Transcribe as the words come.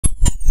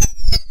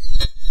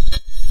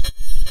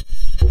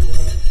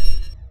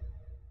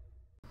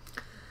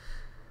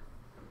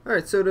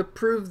Alright, so to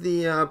prove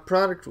the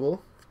product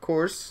rule, of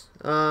course,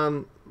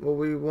 what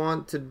we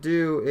want to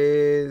do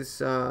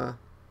is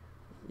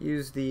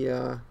use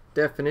the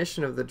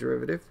definition of the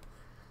derivative.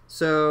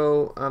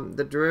 So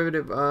the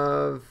derivative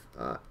of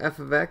f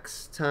of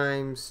x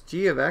times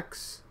g of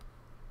x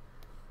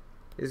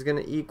is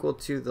going to equal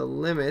to the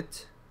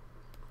limit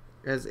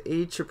as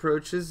h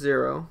approaches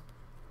 0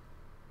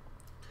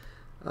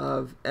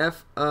 of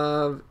f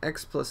of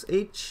x plus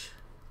h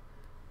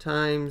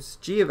times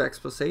g of x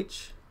plus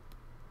h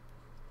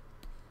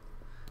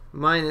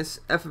minus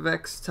f of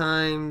x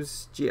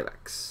times g of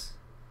x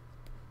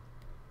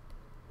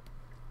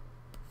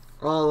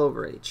all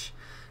over h.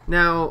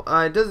 Now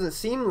it doesn't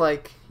seem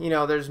like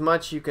there's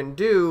much you can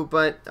do,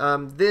 but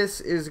this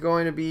is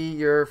going to be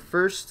your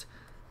first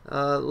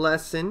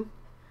lesson.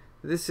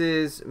 This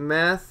is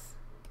math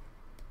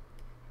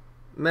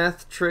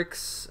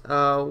tricks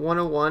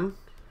 101,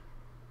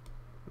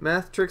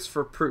 math tricks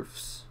for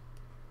proofs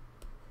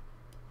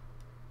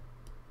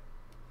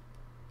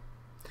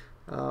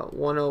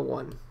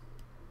 101.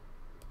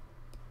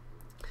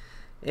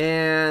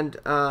 And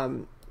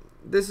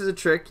this is a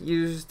trick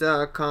used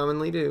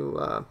commonly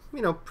to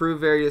prove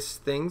various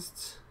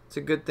things. It's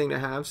a good thing to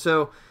have.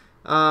 So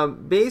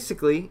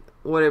basically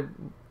what it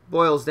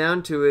boils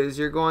down to is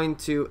you're going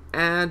to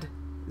add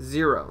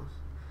 0.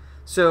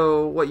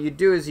 So what you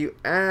do is you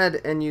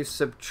add and you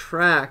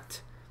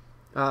subtract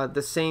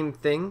the same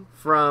thing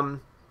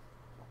from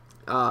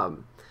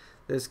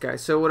this guy.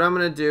 So what I'm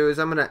going to do is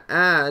I'm going to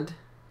add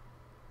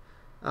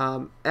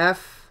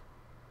f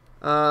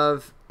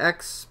of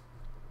x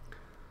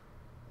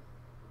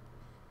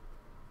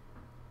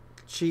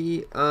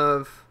g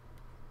of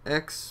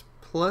x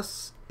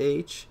plus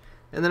h,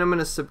 and then I'm going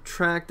to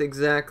subtract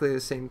exactly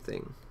the same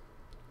thing,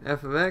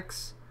 f of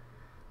x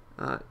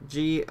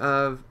g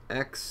of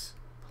x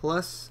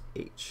plus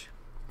h.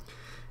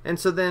 And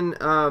so then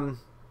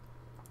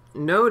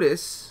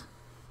notice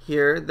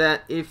here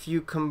that if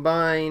you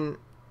combine,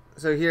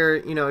 so here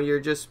you're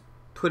just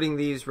putting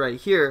these right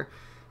here.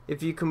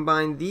 If you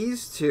combine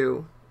these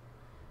two,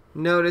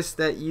 notice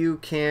that you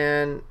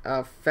can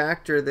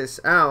factor this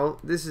out.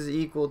 This is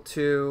equal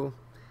to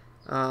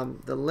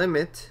the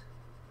limit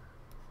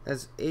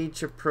as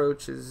h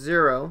approaches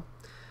 0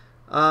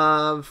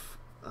 of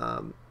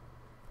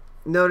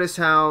notice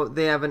how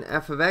they have an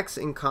f of x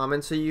in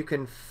common, so you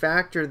can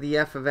factor the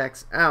f of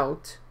x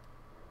out,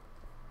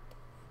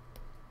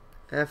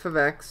 f of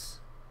x,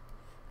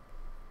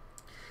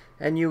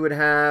 and you would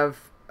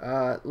have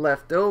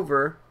left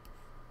over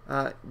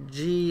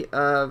g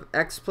of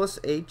x plus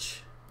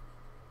h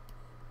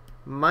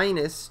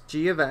minus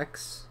g of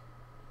x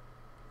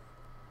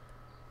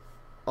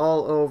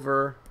all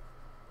over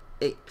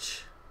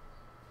h.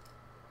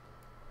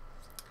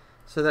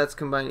 So that's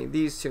combining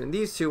these two and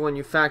these two when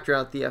you factor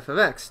out the f of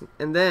x.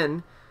 And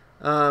then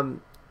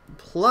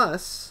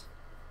plus,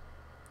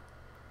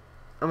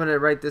 I'm going to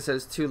write this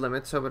as two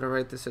limits. So I'm going to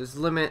write this as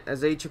limit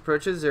as h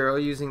approaches 0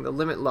 using the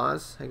limit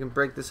laws. I can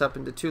break this up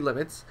into two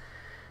limits.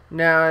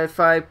 Now if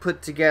I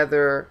put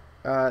together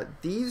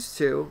these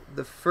two,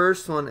 the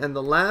first one and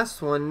the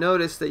last one,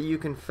 notice that you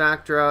can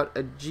factor out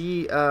a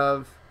g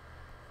of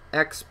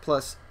x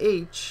plus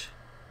h,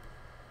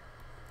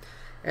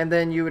 and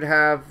then you would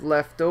have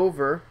left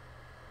over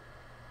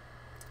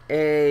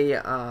a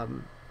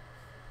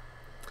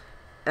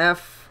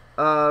f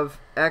of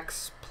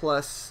x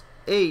plus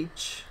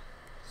h,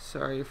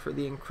 sorry for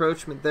the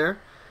encroachment there,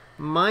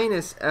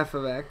 minus f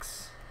of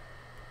x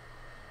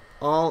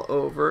all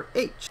over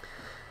h.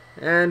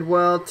 And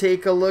well,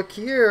 take a look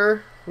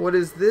here. What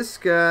is this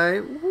guy?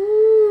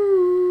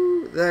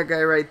 Woo! That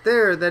guy right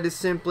there, that is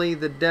simply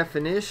the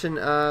definition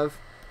of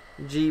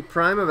g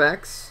prime of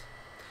x.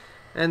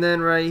 And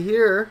then right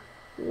here,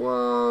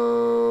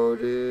 whoa,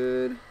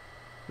 dude,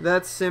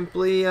 that's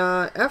simply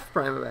f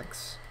prime of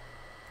x.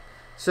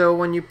 So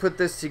when you put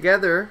this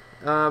together,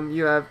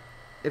 you have,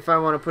 if I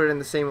want to put it in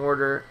the same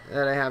order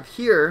that I have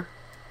here,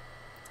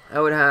 I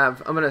would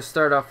have, I'm going to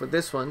start off with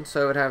this one,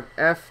 so I would have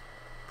f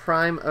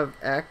prime of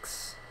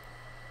x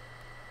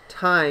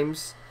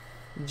times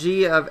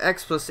g of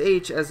x plus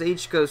h. As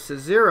h goes to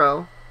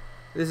 0,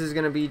 this is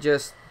going to be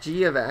just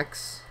g of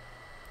x,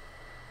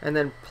 and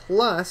then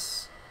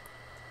plus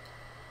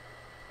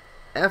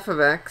f of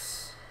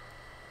x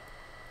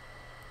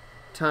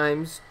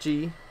times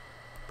g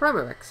prime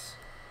of x.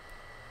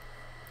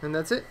 And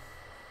that's it.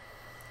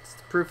 It's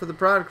the proof of the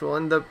product rule.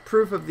 And the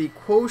proof of the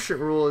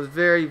quotient rule is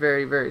very,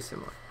 very, very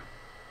similar.